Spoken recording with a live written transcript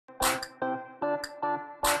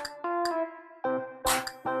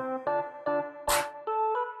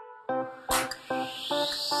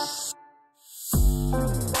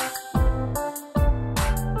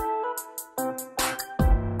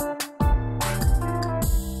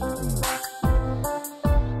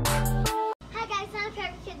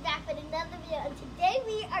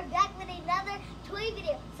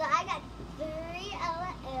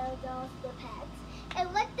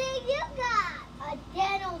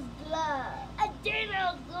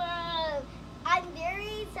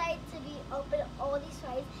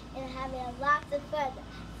and having lots of fun.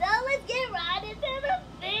 So let's get right into the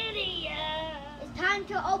video. It's time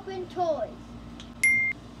to open toys.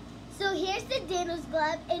 So here's the Thanos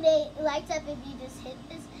glove, and it lights up if you just hit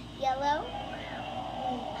this yellow.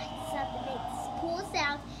 And it lights up and makes cool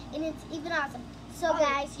sounds, and it's even awesome. So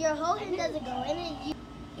guys, your whole hand doesn't go in it.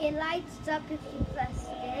 It lights up if you press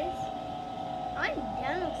this. I'm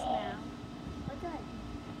Thanos now. What's that?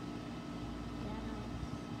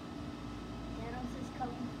 Thanos is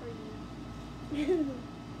coming for you.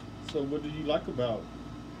 So what do you like about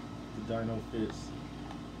the Dino Fist?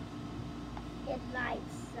 It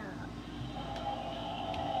lights up.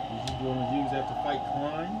 Is you going to use that to fight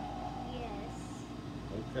crime? Yes.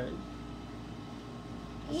 Okay.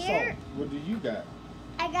 Here, So, what do you got?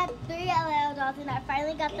 I got 3 LL dolls, and I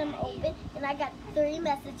finally got them open, and I got 3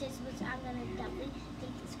 messages, which I'm going to definitely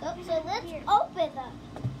take the scope. So let's open them.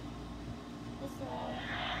 Let's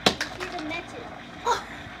see the message. Oh.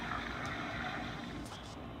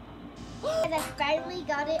 And I finally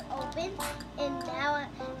got it open, and now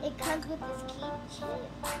it comes with this keychain,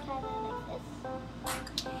 kind of like this.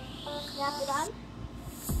 Snap it on.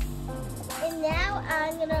 And now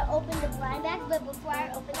I'm going to open the blind bags, but before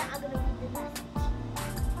I open it, I'm going to read the message.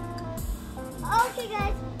 Okay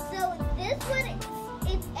guys, so this one,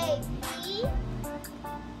 it's a V.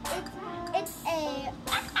 It's a,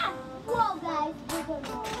 whoa guys, we're going to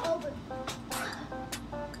go over.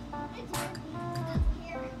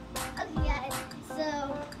 Okay guys, so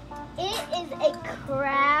it is a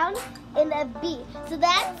crown and a B. So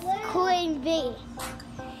that's Queen B.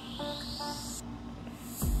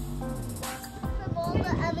 From all the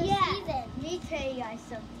other seasons. Let me tell you guys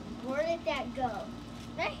something. Where did that go?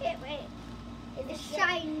 Wait. It's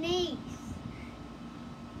Chinese.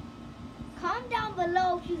 Comment down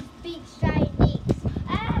below if you speak Chinese.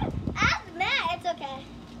 I'm mad. It's okay.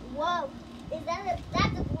 Whoa.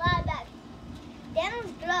 That's a blind bag.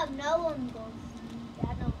 Thanos' glove, no one goes.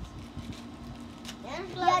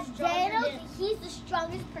 Thanos' Thanos, he's the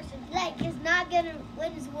strongest person. Like, he's not gonna,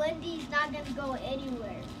 when it's windy, he's not gonna go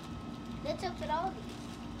anywhere. Let's open all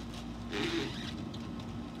these.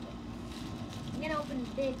 I'm gonna open the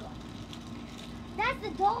big one. That's the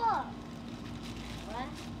dog. What?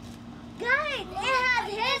 Guys, it has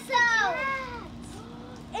his.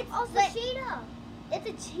 It's also a cheetah. It's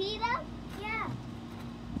a cheetah? Yeah.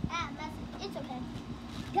 It's okay.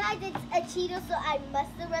 Guys, it's a cheetah, so I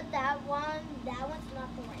must have read that one. That one's not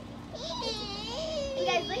the right one. You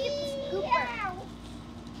guys, look at the scooper.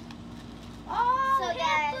 Oh, so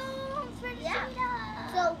guys, yeah.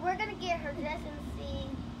 So we're gonna get her dress and see.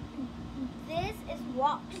 This is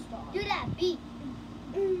Rockstar. Do that beat.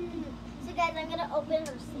 So guys, I'm gonna open her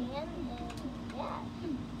sand, and yeah.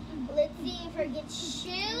 Let's see if her gets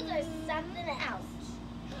shoes or something else.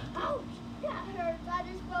 Ouch! That hurts. I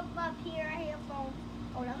just broke my earphone.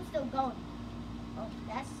 Oh, I'm still going. Oh,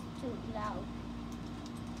 that's too loud.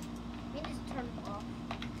 Let me just turn it off.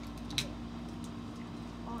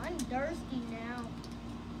 Oh, I'm thirsty now.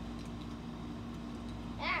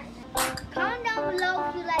 Comment down below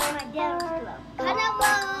if you like my Thanos glove. Comment down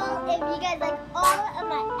below if you guys like all of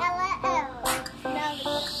my LLs. Now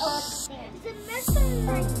let's open the stand. There's a mystery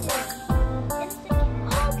right there. It's the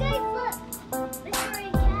oh guys, look. Mystery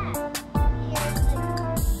cat. Here's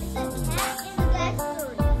it's a cat in the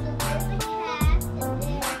backstory. So there's a cat and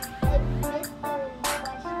there's a mystery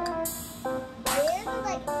question. There's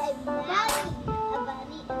like a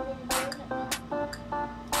bunny, and then there's a mystery.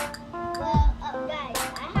 Well, guys,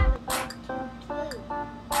 I have a cat too.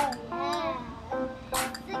 Oh yeah.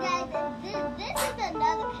 So guys, this is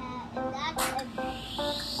another cat, and that's a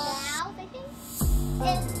mouse, I think.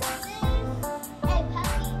 And this is a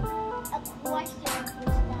puppy. A question for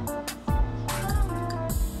that.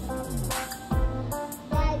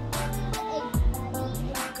 Guys, this is a bunny,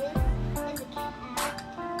 and the cat.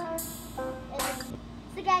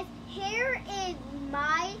 So guys, here is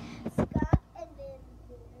my skunk, and then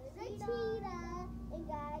there's a cheetah. And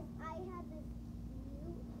guys, I have this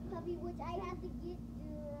cute puppy, which I have to get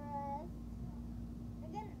dressed. I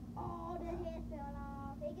got all the hair fell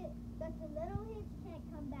off. But the little hairs can't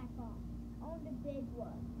come back off. On the big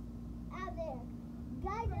one. Out there.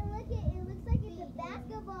 Guys, and look at it. Looks like it's a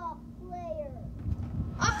basketball player.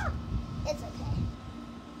 Ah! It's okay.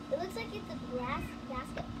 It looks like it's a grass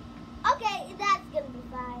basket. Okay, that's gonna be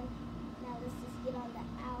fine. Now let's just get on the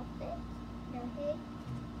outfit. Okay.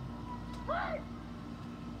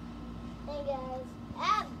 Hey guys.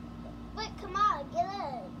 But come on, get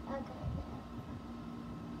in. Okay.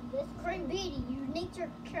 This Queen Bee, you need your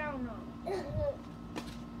crown on.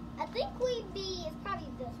 I think Queen Bee is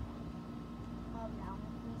probably this one. Oh no,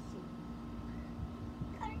 let me see.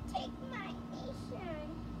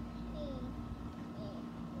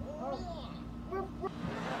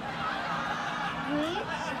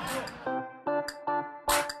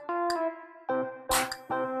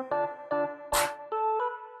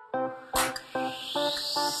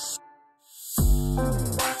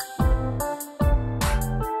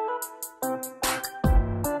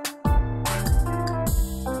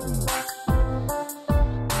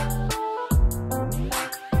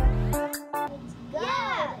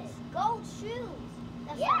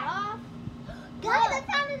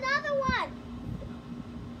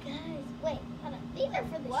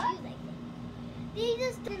 These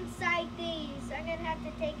just inside these. I'm gonna have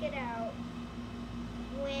to take it out.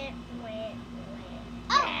 Wait.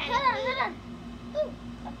 Oh, hold on. Ooh,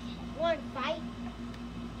 okay. Want to fight?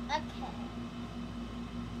 Okay.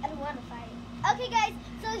 I don't want to fight. Okay, guys.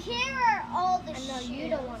 So here are all the shoes. I know you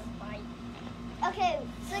don't want to fight. Okay,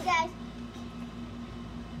 so guys.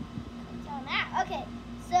 Okay,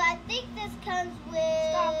 so I think this comes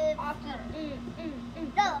with. Stop after.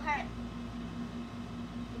 No, her.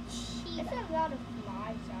 There's a lot of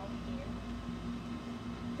flies out here.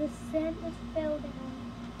 The sand was fell down.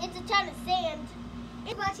 It's a ton of sand. If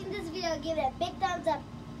you're watching this video, give it a big thumbs up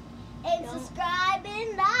and subscribe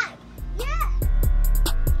and like.